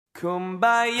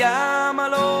Kumbaya, my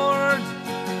Lord,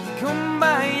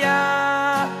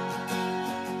 Kumbaya,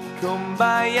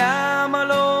 Kumbaya, my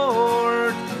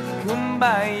Lord,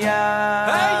 Kumbaya.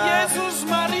 Hey, Jesus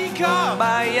Marika!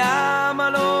 Kumbaya, my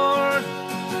Lord,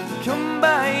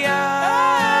 Kumbaya.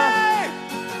 Hey!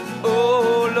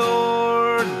 Oh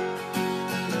Lord,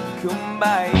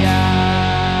 Kumbaya.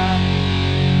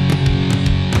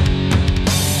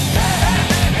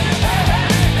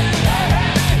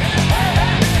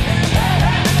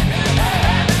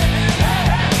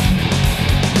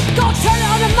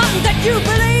 That you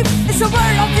believe it's the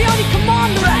word of the only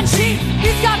commander-in-chief.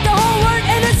 He's got the whole word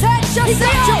in his head. Just he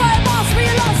say you by boss me,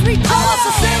 you lost me. I was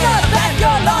a sinner, that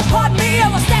your Lord pardon me.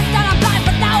 I was deaf and I'm blind,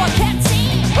 but now I can't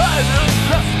see. I just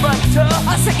lost my tongue.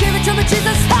 I said, give it to me,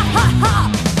 Jesus. Ha ha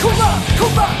ha. Kumba,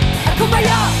 kumba,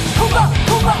 kumbaya, kumba,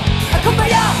 kumba,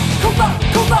 kumbaya, kumba,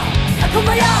 kumba,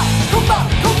 kumbaya, kumba,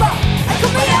 kumba,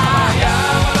 kumbaya.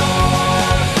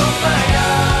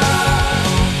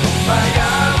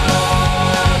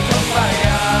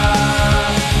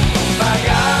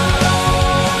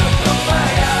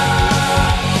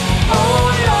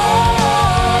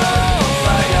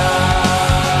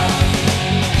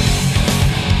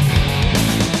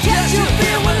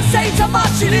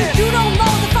 You don't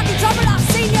know the fucking trouble I've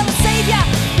seen. You're the savior,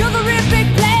 you're the real big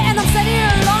player, and I'm sitting here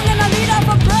alone and I need up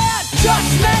a prayer.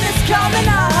 Judgment is coming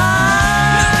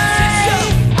high.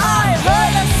 I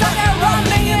heard a sucker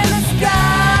rumbling in the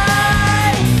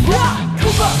sky.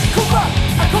 Kumba, kumba,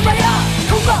 kumbaya,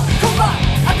 kumba, kumba,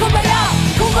 kumbaya,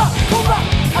 kumba, kumba,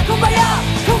 kumbaya,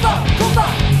 kumba, kumba,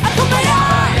 kumbaya.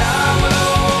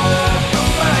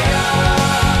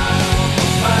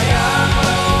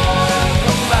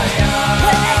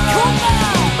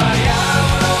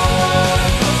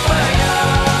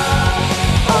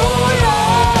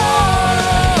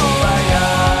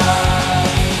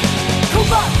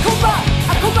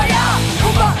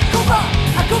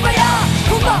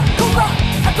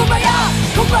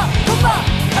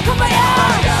 Kumbaya, Kumbaya.